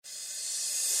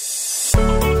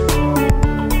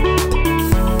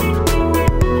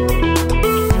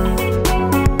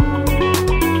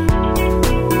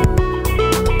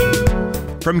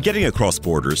From getting across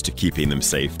borders to keeping them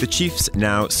safe, the Chiefs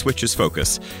now switches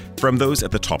focus from those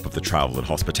at the top of the travel and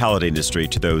hospitality industry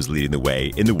to those leading the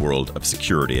way in the world of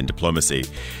security and diplomacy.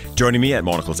 Joining me at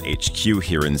Monocle's HQ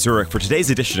here in Zurich for today's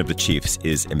edition of the Chiefs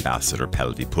is Ambassador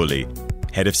Päivi Pulli.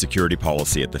 Head of Security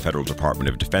Policy at the Federal Department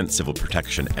of Defence, Civil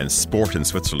Protection and Sport in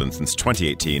Switzerland since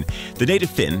 2018, the native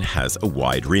Finn has a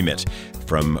wide remit.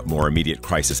 From more immediate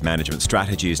crisis management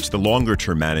strategies to the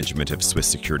longer-term management of Swiss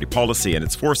security policy and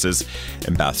its forces,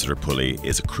 Ambassador Pulli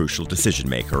is a crucial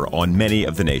decision-maker on many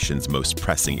of the nation's most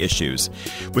pressing issues.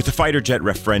 With the fighter jet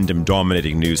referendum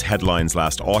dominating news headlines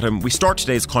last autumn, we start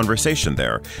today's conversation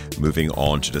there, moving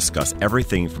on to discuss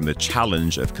everything from the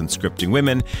challenge of conscripting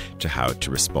women to how to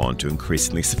respond to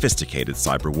increasingly sophisticated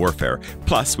cyber warfare.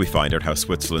 Plus, we find out how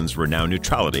Switzerland's renowned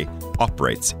neutrality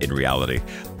operates in reality.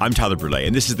 I'm Tyler Brûlé,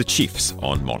 and this is The Chiefs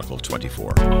on Monocle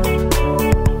 24.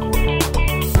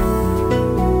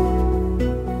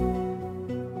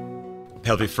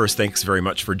 Päivi, first, thanks very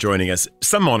much for joining us.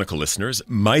 Some Monocle listeners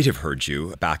might have heard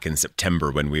you back in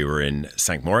September when we were in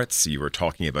St. Moritz. You were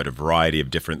talking about a variety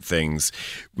of different things.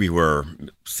 We were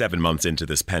 7 months into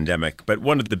this pandemic, but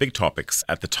one of the big topics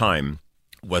at the time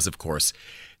was, of course,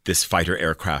 this fighter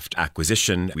aircraft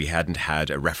acquisition. We hadn't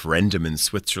had a referendum in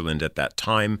Switzerland at that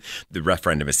time. The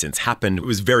referendum has since happened. It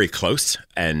was very close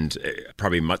and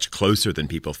probably much closer than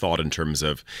people thought in terms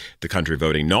of the country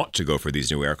voting not to go for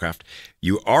these new aircraft.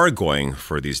 You are going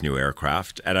for these new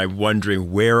aircraft, and I'm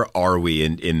wondering, where are we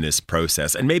in this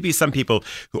process? And maybe some people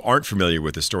who aren't familiar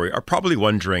with the story are probably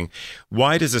wondering,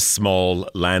 why does a small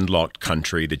landlocked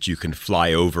country that you can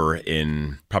fly over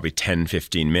in probably 10,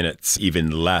 15 minutes,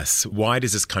 even less, why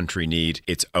does this country need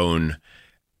its own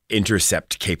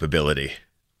intercept capability?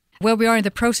 Well, we are in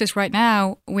the process right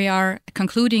now. We are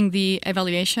concluding the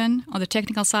evaluation on the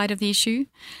technical side of the issue.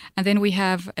 And then we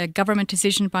have a government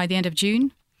decision by the end of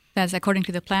June. That's according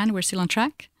to the plan. We're still on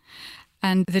track.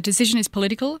 And the decision is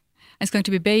political. It's going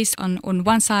to be based on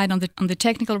one side on the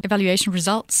technical evaluation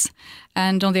results,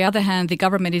 and on the other hand, the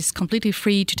government is completely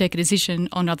free to take a decision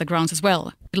on other grounds as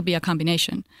well. It'll be a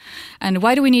combination. And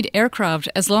why do we need aircraft?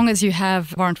 As long as you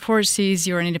have armed forces,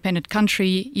 you're an independent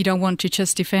country, you don't want to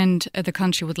just defend the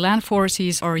country with land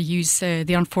forces or use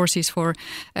the armed forces for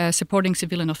supporting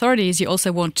civilian authorities. You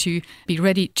also want to be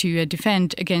ready to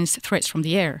defend against threats from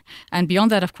the air. And beyond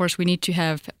that, of course, we need to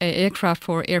have aircraft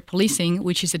for air policing,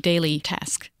 which is a daily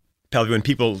task. Päivi, when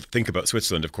people think about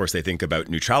Switzerland, of course, they think about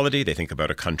neutrality. They think about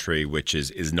a country which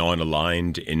is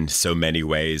non-aligned in so many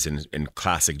ways in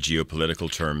classic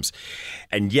geopolitical terms.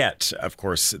 And yet, of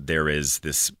course, there is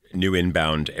this new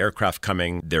inbound aircraft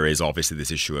coming. There is obviously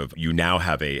this issue of you now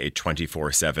have a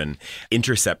 24/7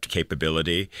 intercept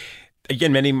capability.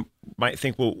 Again, many might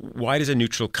think, well, why does a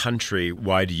neutral country,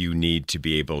 why do you need to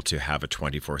be able to have a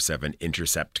 24/7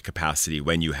 intercept capacity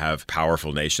when you have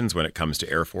powerful nations when it comes to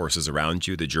air forces around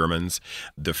you, the Germans,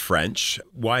 the French?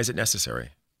 Why is it necessary?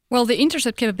 Well, the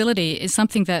intercept capability is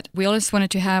something that we always wanted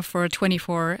to have for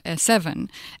 24/7.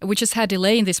 We just had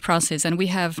delay in this process, and we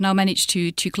have now managed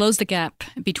to close the gap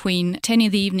between 10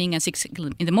 in the evening and 6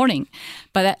 in the morning.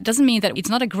 But that doesn't mean that it's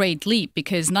not a great leap,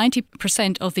 because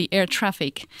 90% of the air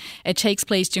traffic takes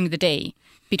place during the day,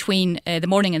 between the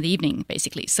morning and the evening,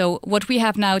 basically. So what we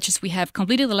have now, we have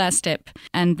completed the last step,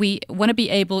 and we want to be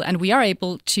able, and we are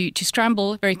able to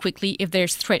scramble very quickly if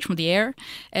there's threat from the air.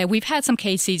 We've had some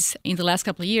cases in the last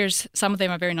couple of years. Some of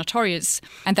them are very notorious,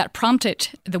 and that prompted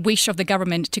the wish of the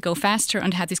government to go faster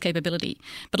and have this capability.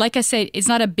 But like I said, it's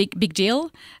not a big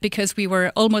deal, because we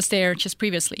were almost there just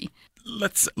previously.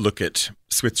 Let's look at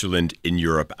Switzerland in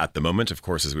Europe at the moment. Of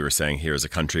course, as we were saying, here is a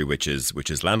country which is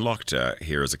landlocked.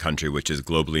 Here is a country which is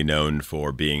globally known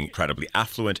for being incredibly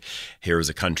affluent. Here is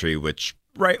a country which,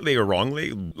 rightly or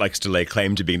wrongly, likes to lay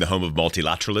claim to being the home of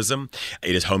multilateralism.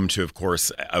 It is home to, of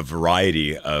course, a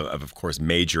variety of course,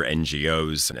 major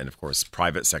NGOs and, of course,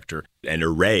 private sector, an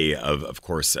array of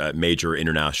course, major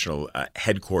international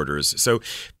headquarters. So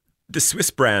the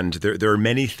Swiss brand, there are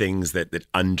many things that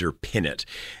underpin it.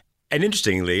 And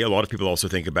interestingly, a lot of people also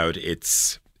think about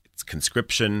its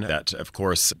conscription, that, of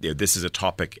course, this is a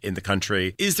topic in the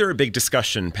country. Is there a big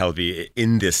discussion, Päivi,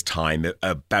 in this time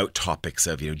about topics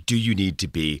of, do you need to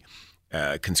be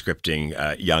conscripting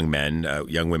young men?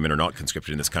 Young women are not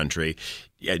conscripted in this country.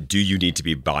 Do you need to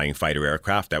be buying fighter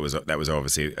aircraft? That was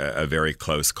obviously a very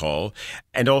close call.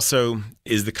 And also,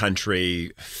 is the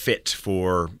country fit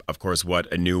for, of course, what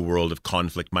a new world of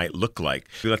conflict might look like?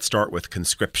 Let's start with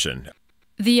conscription.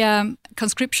 The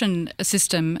conscription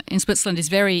system in Switzerland is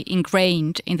very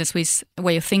ingrained in the Swiss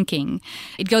way of thinking.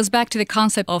 It goes back to the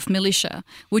concept of militia,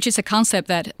 which is a concept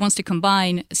that wants to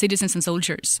combine citizens and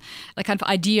soldiers, a kind of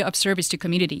idea of service to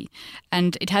community.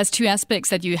 And it has two aspects: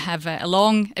 that you have a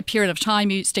long period of time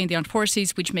you stay in the armed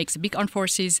forces, which makes a big armed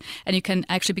forces, and you can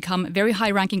actually become a very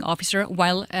high-ranking officer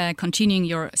while continuing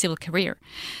your civil career.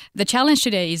 The challenge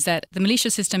today is that the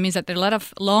militia system means that there are a lot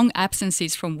of long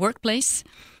absences from workplace.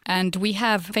 And we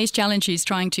have faced challenges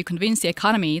trying to convince the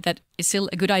economy that it's still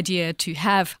a good idea to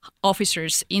have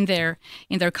officers in their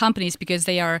companies, because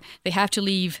they have to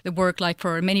leave the work like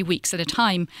for many weeks at a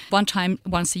time,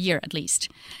 once a year at least.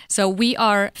 So we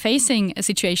are facing a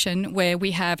situation where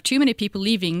we have too many people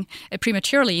leaving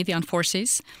prematurely the armed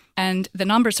forces, and the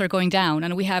numbers are going down,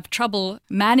 and we have trouble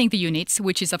manning the units,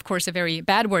 which is, of course, a very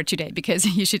bad word today, because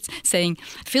you should say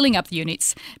filling up the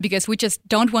units, because we just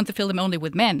don't want to fill them only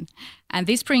with men. And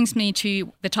this brings me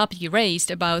to the topic you raised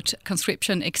about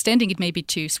conscription, extending it maybe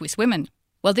to Swiss women.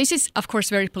 Well, this is, of course,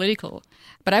 very political,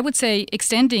 but I would say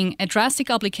extending a drastic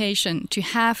obligation to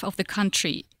half of the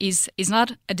country is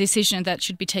not a decision that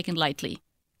should be taken lightly.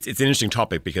 It's an interesting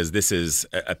topic because this is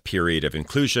a period of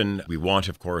inclusion. We want,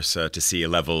 of course, to see a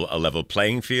level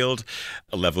playing field,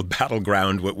 a level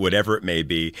battleground, whatever it may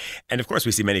be. And of course,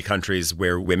 we see many countries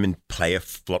where women play a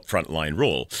frontline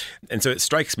role. And so it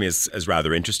strikes me as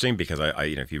rather interesting because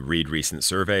if you read recent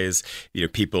surveys,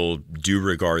 people do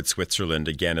regard Switzerland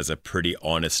again as a pretty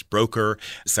honest broker.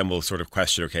 Some will sort of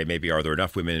question, okay, maybe are there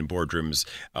enough women in boardrooms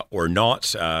or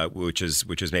not, which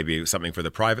is maybe something for the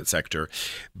private sector.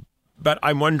 But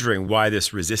I'm wondering why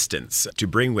this resistance to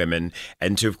bring women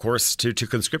and to, of course, to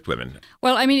conscript women.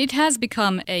 Well, I mean, it has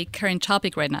become a current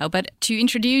topic right now. But to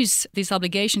introduce this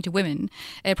obligation to women,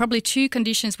 probably two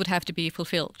conditions would have to be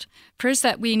fulfilled. First,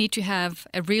 that we need to have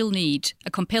a real need, a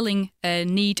compelling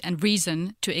need and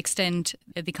reason to extend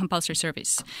the compulsory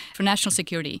service for national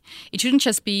security. It shouldn't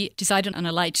just be decided on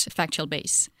a light factual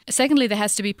base. Secondly, there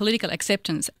has to be political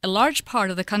acceptance. A large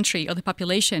part of the country or the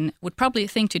population would probably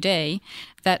think today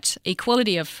that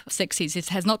equality of sexes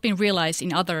has not been realized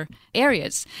in other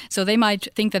areas. So they might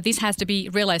think that this has to be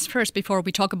realized first before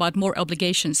we talk about more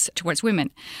obligations towards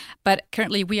women. But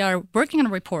currently we are working on a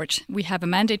report. We have a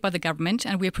mandate by the government,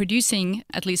 and we are producing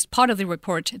at least part of the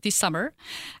report this summer,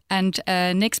 and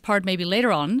next part maybe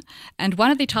later on. And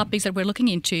one of the topics that we're looking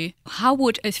into, how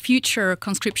would a future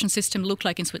conscription system look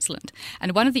like in Switzerland?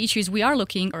 And one of the issues we are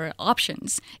looking, or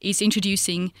options, is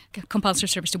introducing compulsory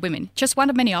service to women. Just one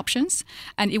of many options,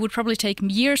 and it would probably take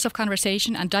years of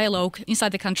conversation and dialogue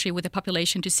inside the country with the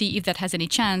population to see if that has any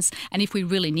chance and if we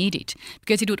really need it,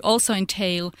 because it would also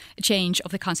entail a change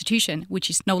of the constitution, which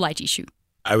is no light issue.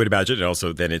 I would imagine, and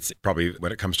also then it's probably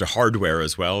when it comes to hardware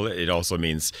as well, it also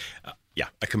means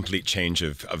a complete change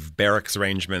of barracks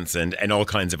arrangements and all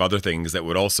kinds of other things that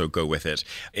would also go with it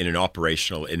in an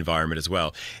operational environment as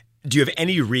well. Do you have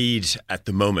any read at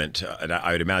the moment, and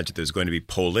I would imagine there's going to be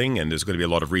polling and there's going to be a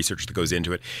lot of research that goes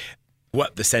into it,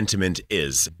 what the sentiment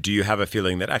is? Do you have a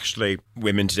feeling that actually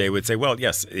women today would say, well,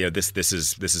 yes, this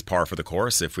is par for the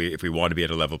course if we want to be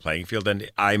at a level playing field, and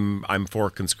I'm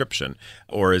for conscription?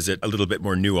 Or is it a little bit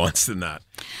more nuanced than that?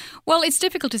 Well, it's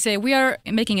difficult to say. We are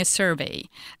making a survey,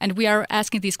 and we are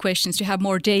asking these questions to have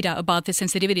more data about the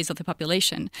sensitivities of the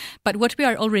population. But what we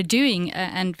are already doing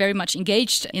and very much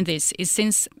engaged in this is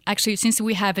since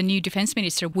we have a new defense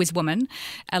minister who is woman,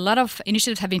 a lot of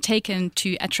initiatives have been taken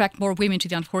to attract more women to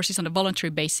the armed forces on a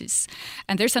voluntary basis.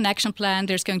 And there's an action plan.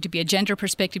 There's going to be a gender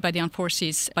perspective by the armed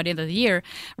forces by the end of the year.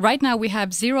 Right now, we have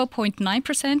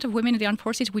 0.9% of women in the armed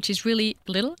forces, which is really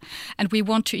little. And we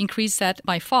want to increase that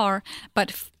by far.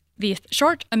 But the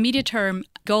short and medium term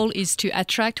goal is to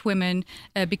attract women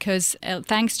because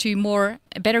thanks to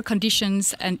better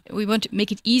conditions, and we want to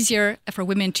make it easier for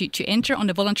women to enter on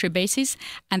a voluntary basis.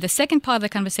 And the second part of the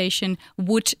conversation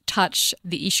would touch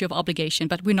the issue of obligation,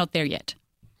 but we're not there yet.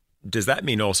 Does that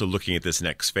mean also looking at this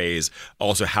next phase,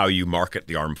 also how you market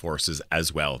the armed forces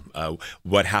as well?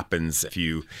 What happens if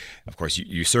you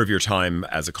serve your time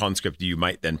as a conscript, you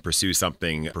might then pursue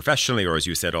something professionally, or as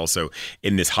you said, also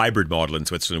in this hybrid model in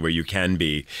Switzerland where you can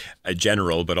be a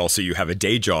general, but also you have a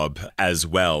day job as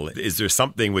well. Is there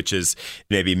something which is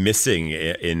maybe missing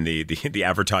in the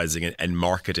advertising and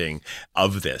marketing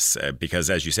of this? Because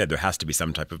as you said, there has to be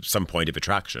some point of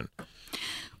attraction.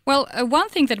 Well, one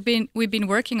thing that we've been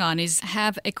working on is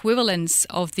have equivalence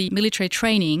of the military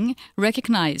training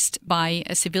recognized by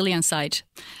a civilian side,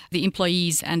 the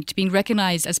employees, and being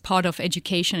recognized as part of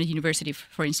education at university,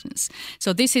 for instance.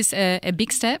 So this is a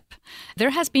big step.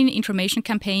 There has been information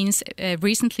campaigns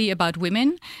recently about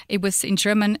women. It was in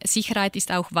German, Sicherheit ist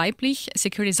auch weiblich,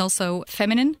 security is also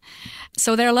feminine.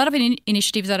 So there are a lot of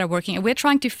initiatives that are working, and we're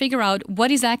trying to figure out what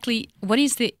is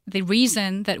the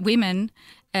reason that women,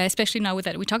 especially now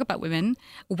that we talk about women,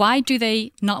 why do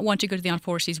they not want to go to the armed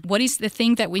forces? What is the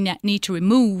thing that we need to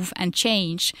remove and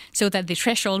change so that the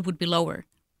threshold would be lower?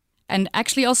 And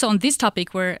actually also on this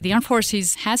topic, where the armed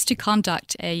forces has to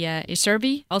conduct a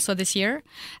survey also this year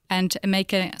and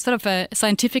make a sort of a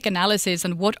scientific analysis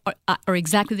on what are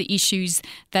exactly the issues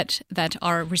that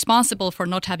are responsible for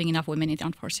not having enough women in the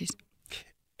armed forces.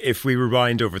 If we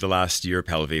rewind over the last year,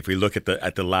 Pelvi, if we look at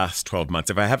the last 12 months,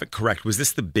 if I have it correct, was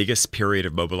this the biggest period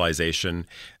of mobilization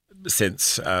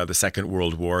since the Second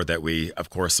World War, that we, of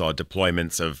course, saw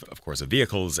deployments of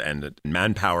vehicles and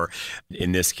manpower,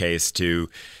 in this case,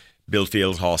 to build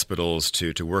field hospitals,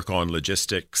 to work on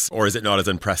logistics? Or is it not as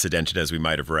unprecedented as we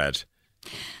might have read?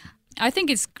 I think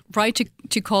it's right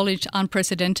to call it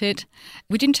unprecedented.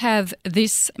 We didn't have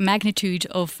this magnitude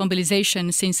of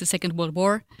mobilization since the Second World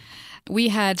War. We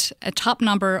had a top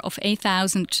number of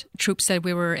 8,000 troops that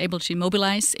we were able to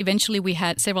mobilize. Eventually, we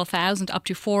had several thousand, up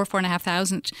to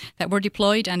 4,500 that were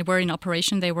deployed and were in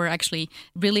operation. They were actually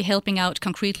really helping out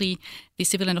concretely the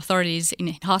civilian authorities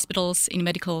in hospitals, in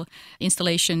medical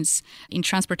installations, in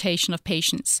transportation of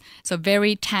patients. So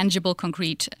very tangible,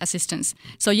 concrete assistance.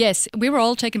 So yes, we were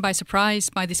all taken by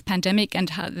surprise by this pandemic and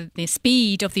how the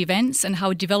speed of the events and how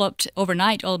it developed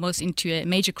overnight almost into a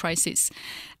major crisis.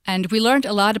 And we learned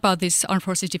a lot about this armed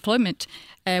forces deployment.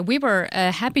 We were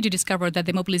happy to discover that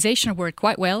the mobilization worked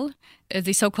quite well,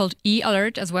 the so-called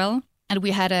E-alert as well. And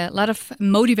we had a lot of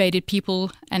motivated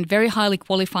people and very highly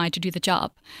qualified to do the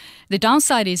job. The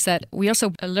downside is that we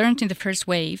also learned in the first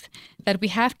wave that we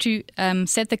have to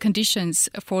set the conditions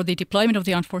for the deployment of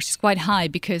the armed forces quite high,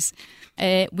 because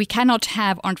we cannot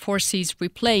have armed forces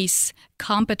replace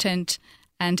competent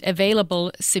and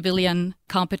available civilian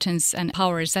competence and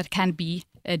powers that can be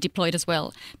deployed as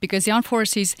well, because the armed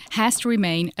forces has to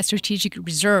remain a strategic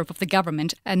reserve of the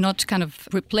government and not kind of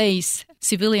replace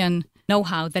civilian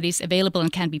know-how that is available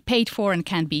and can be paid for and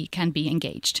can be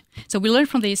engaged. So we learned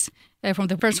from this, from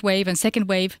the first wave and second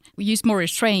wave. We used more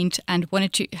restraint and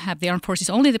wanted to have the armed forces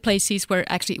only the places where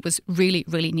actually it was really,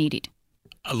 really needed.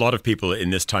 A lot of people in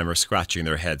this time are scratching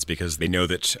their heads because they know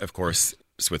that, of course,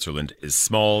 Switzerland is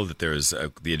small, that there's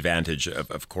the advantage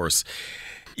of course,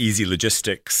 easy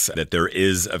logistics, that there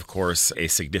is, of course, a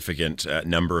significant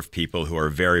number of people who are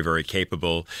very, very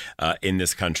capable in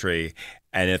this country.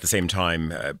 And at the same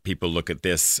time, people look at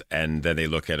this and then they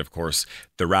look at, of course,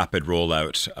 the rapid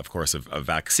rollout, of course, of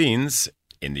vaccines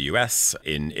in the US,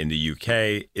 in the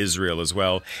UK, Israel as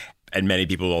well. And many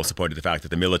people also pointed to the fact that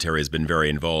the military has been very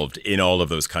involved in all of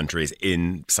those countries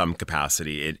in some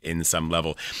capacity, in some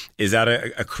level. Is that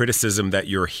a criticism that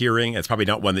you're hearing? It's probably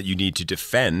not one that you need to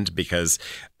defend, because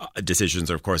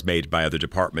decisions are, of course, made by other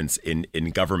departments in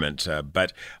government.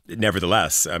 But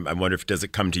nevertheless, I wonder if does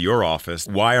it come to your office?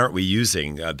 Why aren't we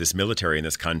using this military in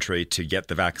this country to get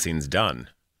the vaccines done?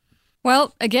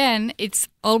 Well, again, it's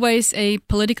always a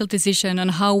political decision on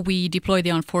how we deploy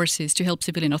the armed forces to help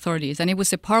civilian authorities. And it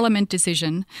was a parliament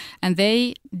decision, and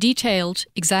they detailed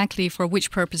exactly for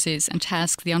which purposes and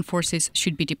tasks the armed forces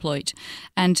should be deployed.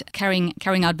 And carrying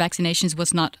out vaccinations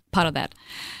was not part of that.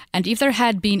 And if there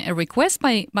had been a request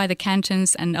by the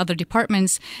cantons and other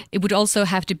departments, it would also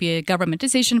have to be a government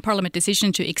decision, parliament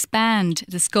decision to expand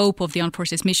the scope of the armed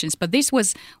forces missions. But this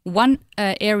was one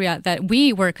area that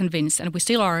we were convinced, and we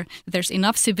still are, that there's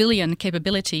enough civilian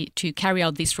capability to carry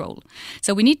out this role.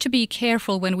 So we need to be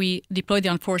careful when we deploy the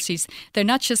armed forces. They're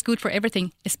not just good for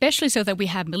everything, especially so that we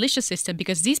have militia system,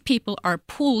 because these people are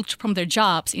pulled from their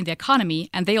jobs in the economy,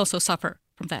 and they also suffer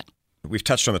from that. We've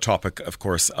touched on the topic, of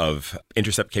course, of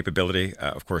intercept capability,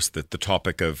 of course, the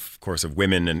topic of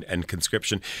women and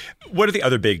conscription. What are the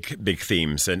other big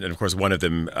themes? And of course, one of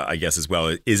them, I guess, as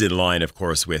well, is in line, of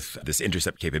course, with this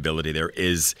intercept capability. There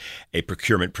is a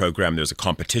procurement program. There's a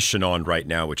competition on right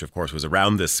now, which, of course, was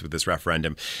around this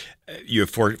referendum. You have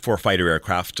four fighter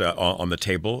aircraft on the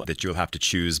table that you'll have to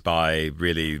choose by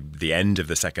really the end of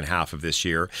the second half of this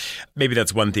year. Maybe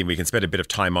that's one thing. We can spend a bit of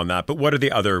time on that. But what are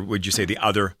the other, would you say, the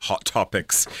other hot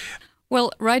topics?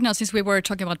 Well, right now, since we were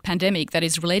talking about pandemic, that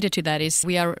is related to that, is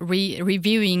we are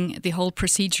reviewing the whole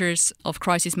procedures of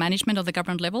crisis management at the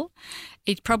government level.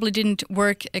 It probably didn't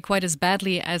work quite as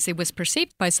badly as it was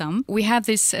perceived by some. We have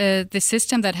this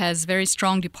system that has very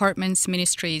strong departments,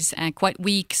 ministries, and quite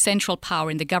weak central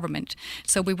power in the government.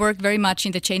 So we work very much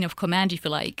in the chain of command, if you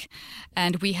like,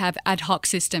 and we have ad hoc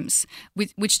systems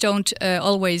which don't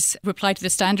always reply to the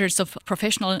standards of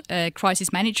professional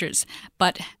crisis managers,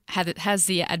 but has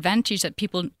the advantage that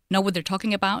people know what they're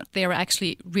talking about. They are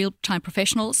actually real-time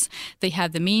professionals. They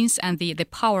have the means and the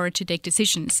power to take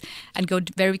decisions and go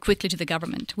very quickly to the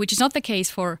government, which is not the case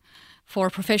for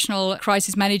professional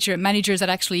crisis managers that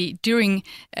actually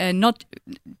not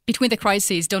between the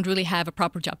crises don't really have a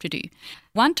proper job to do.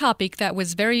 One topic that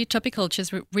was very topical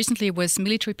just recently was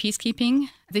military peacekeeping.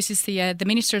 This is the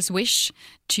minister's wish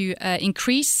to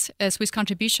increase Swiss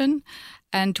contribution.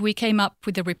 And we came up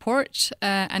with a report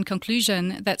and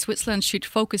conclusion that Switzerland should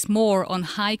focus more on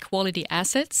high-quality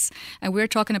assets. And we're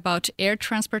talking about air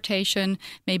transportation,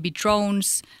 maybe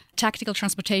drones, tactical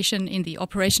transportation in the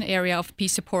operation area of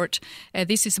peace support.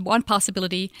 This is one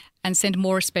possibility, and send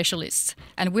more specialists.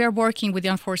 And we are working with the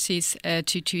armed forces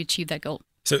to achieve that goal.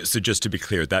 So just to be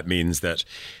clear, that means that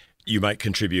you might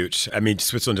contribute. I mean,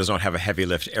 Switzerland does not have a heavy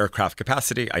lift aircraft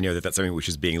capacity. I know that that's something which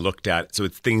is being looked at. So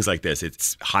it's things like this.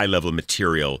 It's high-level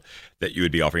material that you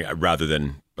would be offering rather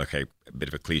than, okay, a bit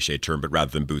of a cliche term, but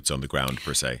rather than boots on the ground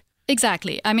per se.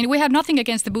 Exactly. I mean, we have nothing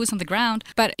against the boots on the ground,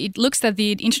 but it looks that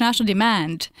the international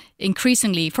demand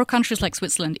increasingly for countries like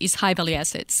Switzerland is high-value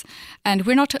assets. And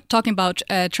we're not talking about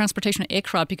transportation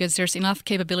aircraft because there's enough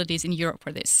capabilities in Europe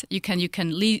for this. You can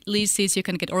lease these, you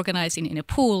can get organized in a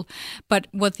pool. But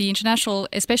what the international,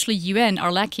 especially UN,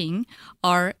 are lacking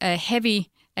are heavy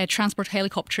transport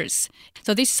helicopters.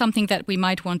 So this is something that we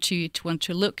might want to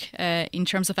look in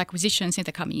terms of acquisitions in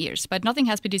the coming years. But nothing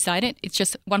has been decided. It's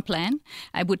just one plan.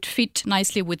 I would fit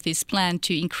nicely with this plan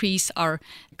to increase our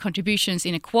contributions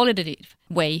in a qualitative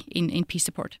way in peace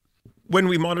support. When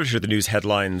we monitor the news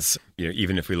headlines,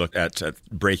 even if we look at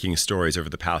breaking stories over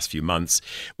the past few months,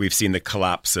 we've seen the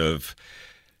collapse of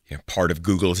part of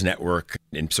Google's network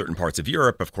in certain parts of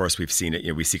Europe. Of course, we've seen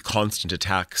it. We see constant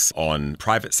attacks on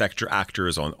private sector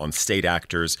actors, on state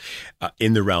actors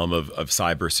in the realm of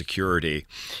cybersecurity.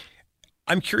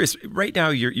 I'm curious. Right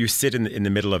now, you sit in the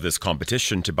middle of this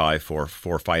competition to buy four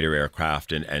fighter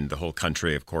aircraft, and the whole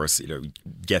country, of course,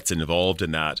 gets involved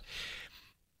in that.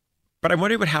 But I'm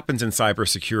wondering what happens in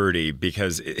cybersecurity,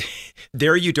 because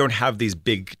there you don't have these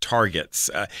big targets.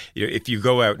 If you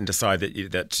go out and decide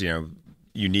that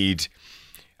you need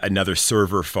another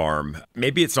server farm.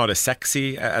 Maybe it's not as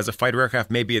sexy as a fighter aircraft.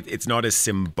 Maybe it's not as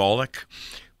symbolic.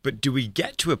 But do we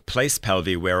get to a place,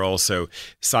 Päivi, where also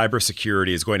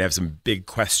cybersecurity is going to have some big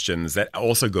questions that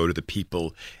also go to the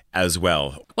people as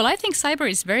well? Well, I think cyber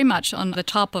is very much on the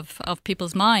top of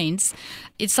people's minds.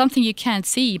 It's something you can't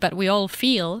see, but we all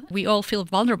feel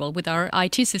vulnerable with our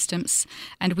IT systems.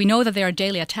 And we know that there are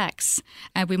daily attacks,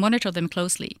 and we monitor them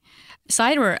closely.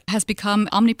 Cyber has become an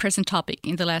omnipresent topic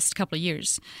in the last couple of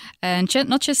years. And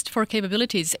not just for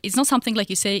capabilities. It's not something, like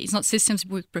you say, it's not systems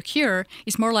we procure.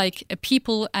 It's more like a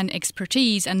people and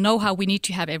expertise and know-how we need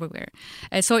to have everywhere.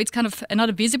 So it's kind of not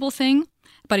a visible thing,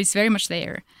 but it's very much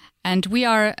there. And we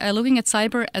are looking at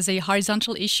cyber as a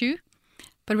horizontal issue,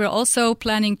 but we're also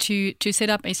planning to set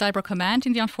up a cyber command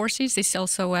in the armed forces. This is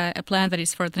also a plan that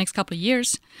is for the next couple of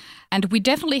years. And we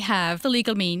definitely have the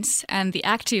legal means and the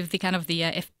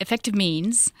effective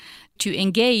means to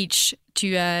engage,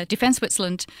 to defend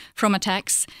Switzerland from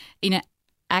attacks in an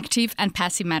active and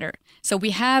passive manner. So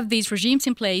we have these regimes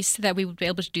in place that we would be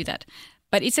able to do that.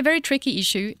 But it's a very tricky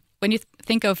issue. When you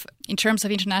think of, in terms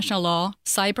of international law,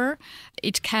 cyber,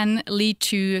 it can lead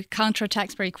to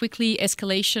counterattacks very quickly,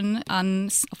 escalation,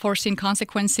 unforeseen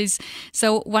consequences.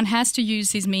 So one has to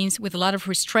use these means with a lot of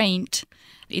restraint.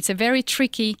 It's a very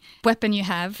tricky weapon you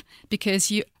have,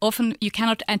 because you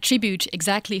cannot attribute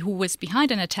exactly who was behind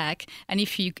an attack, and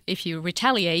if you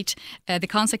retaliate, the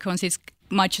consequences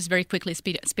might just very quickly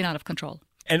spin out of control.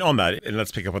 And on that, and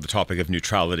let's pick up on the topic of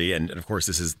neutrality. And of course,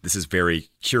 this is very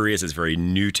curious. It's very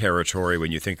new territory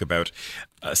when you think about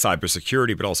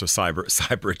cybersecurity, but also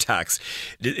cyber attacks.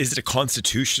 Is it a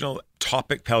constitutional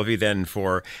topic, Päivi, then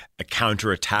for a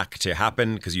counterattack to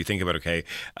happen? Because you think about,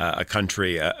 a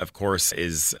country, of course,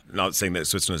 is not saying that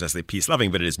Switzerland is necessarily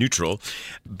peace-loving, but it is neutral.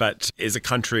 But is a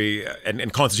country,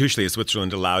 and constitutionally, is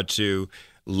Switzerland allowed to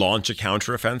launch a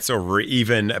counteroffensive or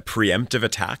even a preemptive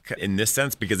attack in this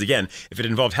sense? Because again, if it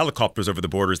involved helicopters over the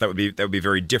borders, that would be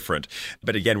very different.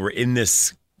 But again, we're in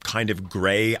this kind of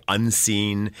grey,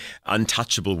 unseen,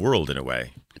 untouchable world in a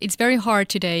way? It's very hard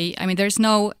today. I mean, there's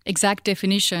no exact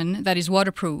definition that is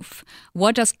waterproof.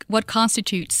 What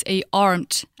constitutes a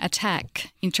armed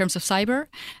attack in terms of cyber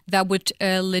that would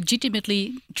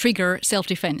legitimately trigger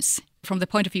self-defense from the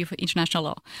point of view of international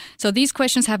law? So these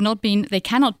questions they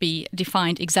cannot be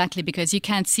defined exactly, because you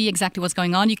can't see exactly what's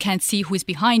going on. You can't see who is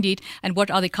behind it and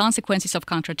what are the consequences of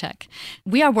counterattack.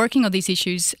 We are working on these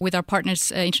issues with our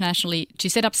partners internationally to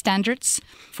set up standards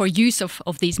for use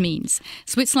of these means.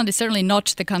 Switzerland is certainly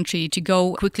not the country to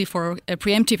go quickly for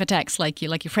preemptive attacks, like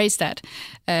you phrased that.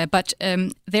 But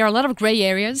there are a lot of grey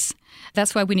areas.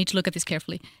 That's why we need to look at this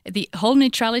carefully. The whole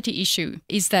neutrality issue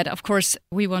is that, of course,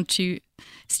 we want to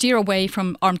steer away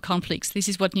from armed conflicts. This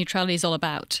is what neutrality is all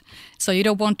about. So you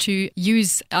don't want to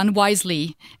use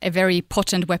unwisely a very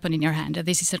potent weapon in your hand.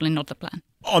 This is certainly not the plan.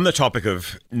 On the topic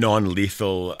of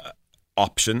non-lethal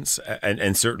options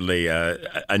and certainly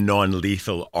a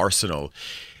non-lethal arsenal,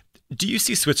 do you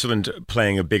see Switzerland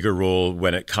playing a bigger role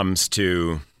when it comes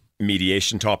to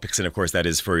mediation topics? And of course, that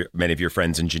is for many of your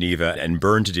friends in Geneva and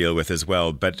Bern to deal with as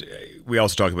well. But we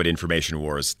also talk about information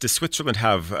wars. Does Switzerland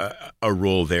have a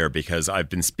role there? Because I've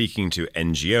been speaking to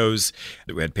NGOs.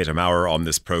 We had Peter Maurer on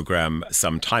this program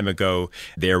some time ago.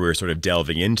 There we were sort of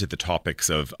delving into the topics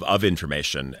of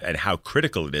information and how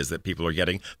critical it is that people are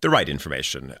getting the right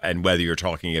information. And whether you're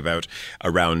talking about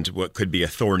around what could be a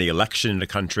thorny election in a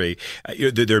country,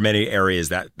 there are many areas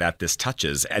that this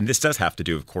touches. And this does have to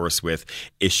do, of course, with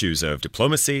issues of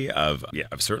diplomacy, of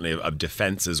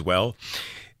defense as well.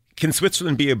 Can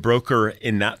Switzerland be a broker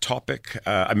in that topic?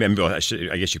 I guess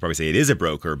you probably say it is a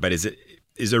broker, but is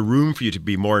there room for you to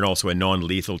be more and also a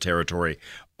non-lethal territory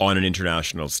on an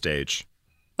international stage?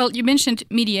 Well, you mentioned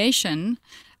mediation.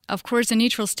 Of course, a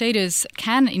neutral status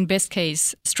can, in best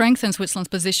case, strengthen Switzerland's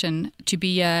position to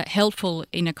be helpful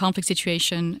in a conflict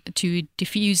situation, to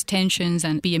diffuse tensions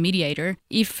and be a mediator.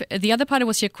 If the other part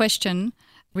of your question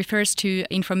refers to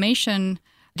information,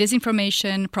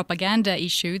 disinformation, propaganda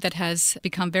issue that has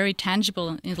become very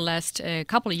tangible in the last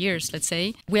couple of years, let's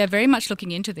say. We are very much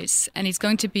looking into this, and it's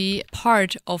going to be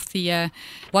part of the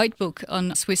white book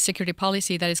on Swiss security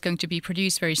policy that is going to be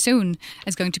produced very soon.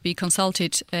 It's going to be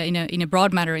consulted in a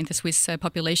broad manner in the Swiss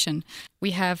population.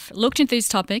 We have looked into this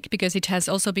topic because it has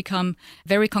also become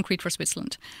very concrete for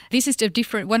Switzerland. This is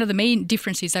one of the main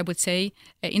differences, I would say,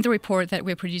 in the report that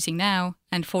we're producing now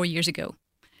and 4 years ago.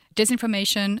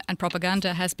 Disinformation and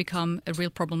propaganda has become a real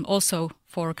problem also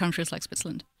for countries like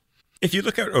Switzerland. If you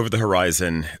look out over the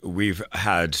horizon, we've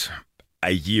had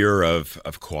a year of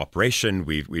cooperation.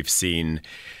 We've seen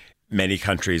many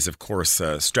countries, of course,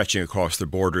 stretching across their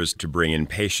borders to bring in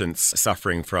patients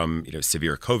suffering from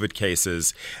severe COVID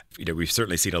cases. We've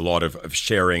certainly seen a lot of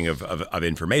sharing of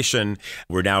information.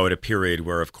 We're now at a period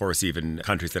where, of course, even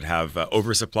countries that have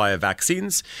oversupply of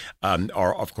vaccines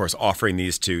are, of course, offering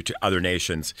these to other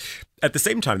nations. At the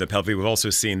same time, though, Pelvi, we've also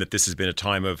seen that this has been a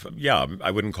time of, I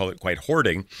wouldn't call it quite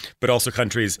hoarding, but also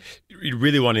countries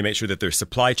really want to make sure that their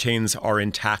supply chains are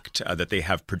intact, that they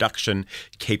have production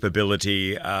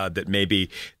capability, that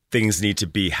maybe things need to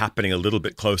be happening a little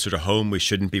bit closer to home. We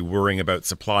shouldn't be worrying about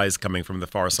supplies coming from the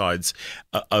far sides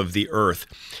of the earth.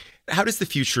 How does the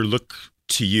future look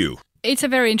to you? It's a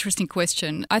very interesting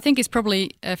question. I think it's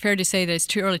probably fair to say that it's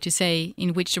too early to say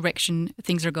in which direction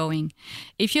things are going.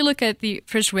 If you look at the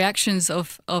first reactions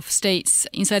of states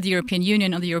inside the European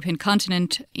Union, on the European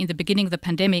continent, in the beginning of the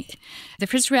pandemic, the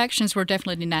first reactions were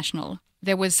definitely national.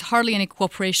 There was hardly any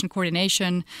cooperation,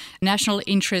 coordination, national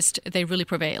interest, they really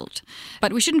prevailed.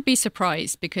 But we shouldn't be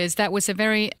surprised because that was a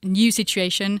very new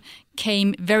situation,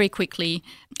 came very quickly.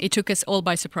 It took us all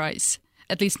by surprise,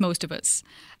 at least most of us.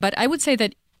 But I would say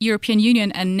that European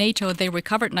Union and NATO, they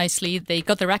recovered nicely. They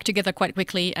got their act together quite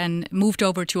quickly and moved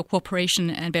over to a cooperation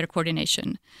and better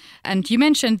coordination. And you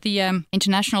mentioned the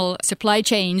international supply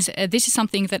chains. This is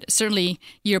something that certainly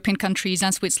European countries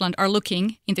and Switzerland are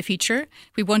looking in the future.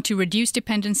 We want to reduce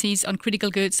dependencies on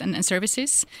critical goods and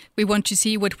services. We want to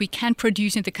see what we can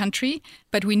produce in the country,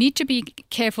 but we need to be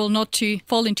careful not to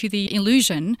fall into the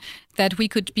illusion that we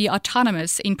could be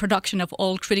autonomous in production of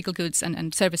all critical goods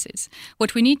and services.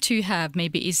 What we need to have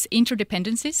maybe is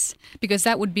interdependencies, because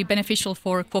that would be beneficial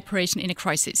for cooperation in a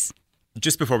crisis.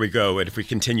 Just before we go, and if we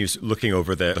continue looking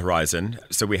over the horizon,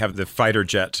 so we have the fighter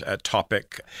jet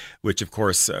topic, which of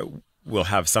course will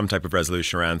have some type of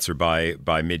resolution or answer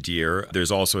by mid-year.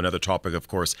 There's also another topic, of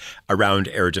course, around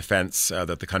air defense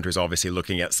that the country is obviously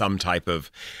looking at some type of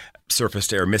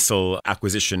surface-to-air missile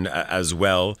acquisition as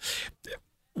well.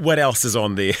 What else is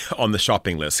on the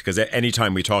shopping list? Because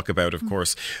anytime we talk about, of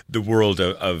course, the world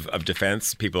of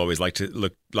defense, people always like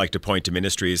to point to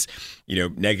ministries,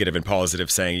 negative and positive,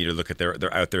 saying, look at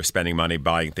they're out there spending money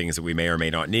buying things that we may or may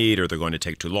not need, or they're going to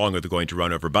take too long, or they're going to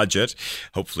run over budget.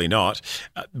 Hopefully not.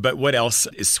 But what else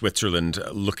is Switzerland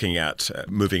looking at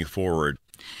moving forward?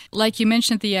 Like you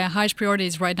mentioned, the highest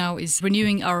priorities right now is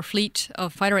renewing our fleet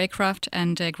of fighter aircraft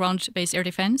and ground-based air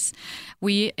defense.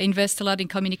 We invest a lot in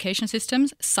communication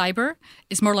systems. Cyber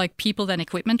is more like people than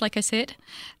equipment, like I said.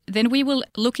 Then we will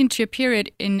look into a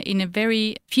period in a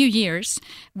very few years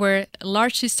where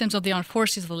large systems of the armed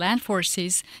forces, the land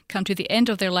forces, come to the end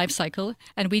of their life cycle,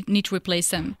 and we need to replace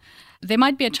them. There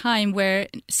might be a time where,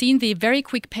 seeing the very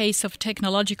quick pace of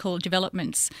technological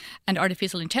developments and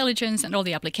artificial intelligence and all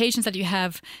the applications that you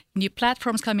have, new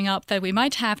platforms coming up, that we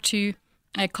might have to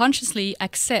consciously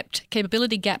accept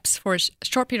capability gaps for a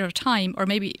short period of time, or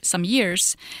maybe some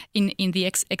years, in the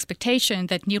expectation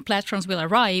that new platforms will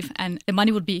arrive and the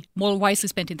money will be more wisely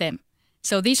spent in them.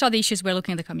 So these are the issues we're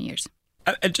looking at in the coming years.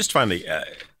 And just finally,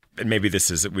 and maybe this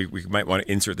is, we might want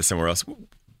to insert this somewhere else.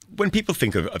 When people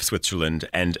think of Switzerland,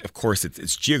 and of course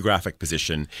its geographic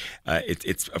position,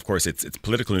 its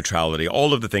political neutrality,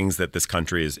 all of the things that this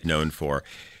country is known for,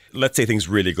 let's say things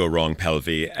really go wrong,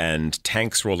 Pelvi, and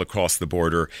tanks roll across the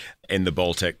border in the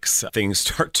Baltics, things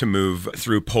start to move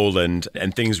through Poland,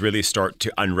 and things really start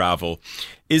to unravel.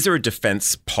 Is there a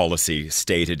defense policy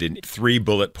stated in 3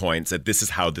 bullet points that this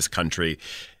is how this country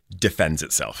defends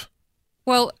itself?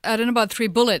 Well, I don't know about 3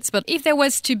 bullets, but if there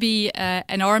was to be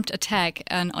an armed attack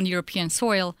on European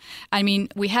soil, I mean,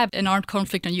 we have an armed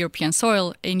conflict on European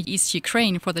soil in East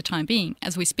Ukraine for the time being,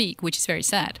 as we speak, which is very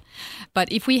sad.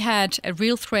 But if we had a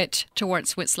real threat towards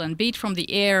Switzerland, be it from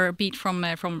the air, be it from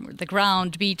the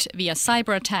ground, be it via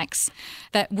cyber attacks,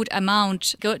 that would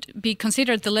be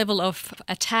considered the level of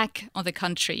attack on the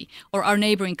country or our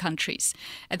neighboring countries.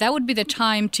 That would be the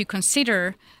time to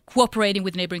consider cooperating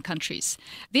with neighboring countries.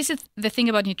 This is the thing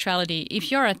about neutrality.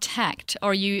 If you're attacked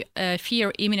or you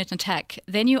fear imminent attack,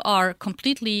 then you are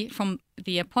completely, from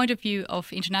the point of view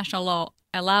of international law,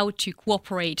 allowed to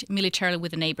cooperate militarily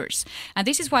with the neighbors. And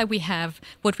this is why we have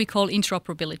what we call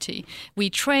interoperability. We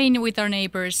train with our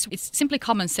neighbors. It's simply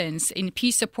common sense. In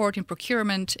peace support, in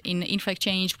procurement, in info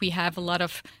exchange, we have a lot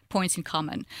of points in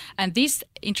common. And this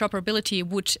interoperability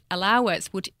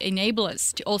would enable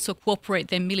us to also cooperate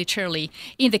them militarily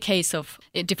in the case of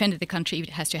defending the country if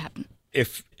it has to happen.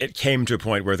 If it came to a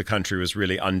point where the country was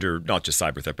really under, not just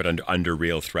cyber threat, but under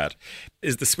real threat,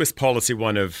 is the Swiss policy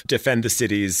one of defend the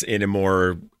cities in a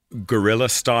more guerrilla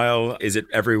style? Is it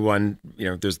everyone,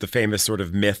 there's the famous sort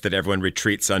of myth that everyone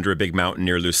retreats under a big mountain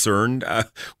near Lucerne.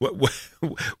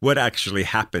 What actually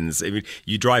happens? I mean,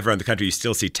 you drive around the country, you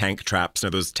still see tank traps. Now,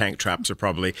 those tank traps are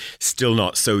probably still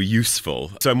not so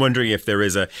useful. So I'm wondering if there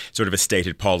is a sort of a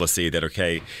stated policy that,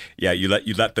 okay, yeah, you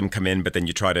let them come in, but then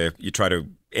you try to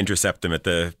intercept them at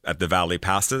the valley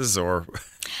passes, or?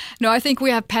 No, I think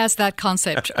we have passed that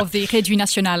concept of the Réduit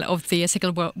National of the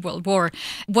Second World War.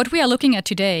 What we are looking at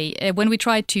today, when we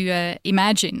try to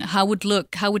imagine how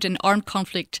would an armed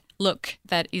conflict look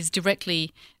that is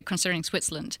directly concerning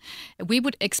Switzerland, we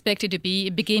would expect it to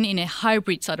begin in a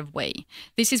hybrid sort of way.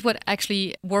 This is what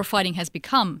actually warfighting has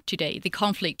become today. The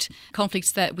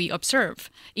conflicts that we observe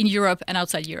in Europe and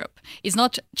outside Europe is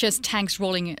not just tanks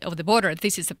rolling over the border.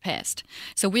 This is the past.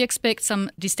 So we expect some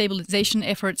destabilization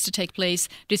efforts to take place,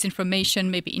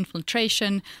 disinformation, maybe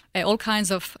infiltration, all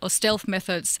kinds of stealth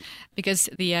methods, because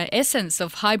the essence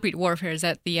of hybrid warfare is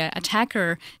that the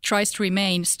attacker tries to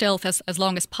remain stealth as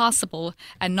long as possible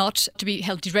and not to be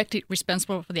held directly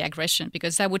responsible for the aggression,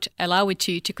 because that would allow it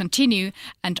to continue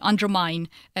and undermine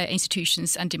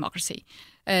institutions and democracy.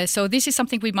 So this is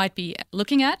something we might be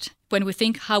looking at when we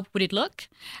think, how would it look?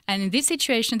 And in this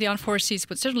situation, the armed forces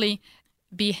would certainly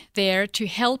be there to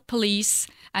help police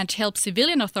and help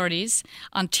civilian authorities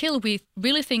until we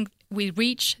really think we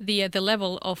reach the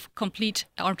level of complete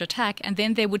armed attack, and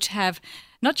then they would have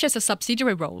not just a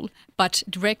subsidiary role, but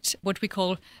direct, what we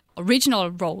call a regional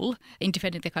role in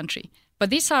defending the country. But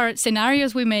these are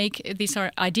scenarios we make. These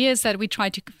are ideas that we try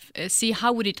to see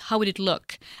how would it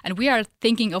look. And we are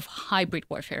thinking of hybrid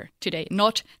warfare today,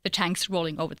 not the tanks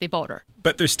rolling over the border.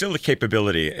 But there's still a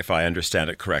capability, if I understand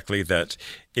it correctly, that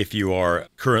if you are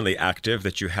currently active,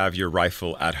 that you have your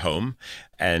rifle at home.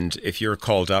 And if you're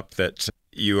called up, that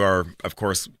you are, of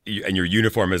course, and your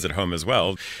uniform is at home as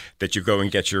well, that you go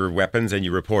and get your weapons and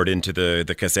you report into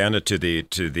the Kaserne, to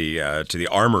the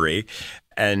armory,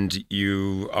 and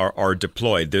you are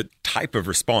deployed. The type of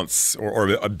response or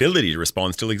ability to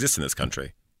respond still exists in this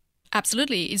country.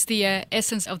 Absolutely. It's the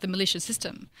essence of the militia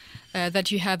system,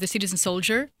 that you have the citizen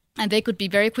soldier, and they could be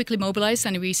very quickly mobilized.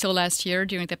 And we saw last year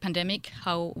during the pandemic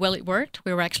how well it worked.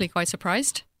 We were actually quite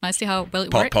surprised, nicely, how well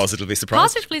it worked. Positively surprised?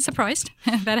 Positively surprised.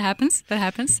 That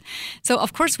happens. So,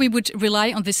 of course, we would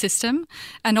rely on this system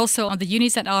and also on the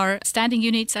units that are standing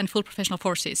units and full professional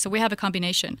forces. So we have a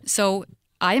combination. So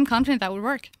I am confident that will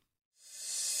work.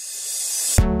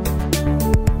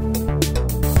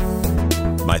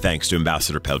 My thanks to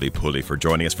Ambassador Pelvi Pulli for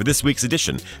joining us for this week's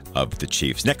edition of The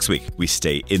Chiefs. Next week, we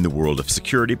stay in the world of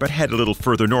security, but head a little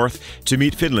further north to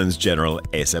meet Finland's General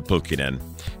Esa Pulkkinen.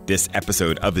 This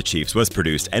episode of The Chiefs was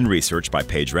produced and researched by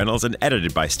Paige Reynolds and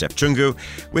edited by Steph Chungu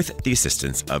with the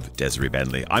assistance of Desiree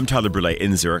Bentley. I'm Tyler Brûlé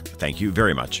in Zurich. Thank you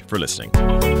very much for listening.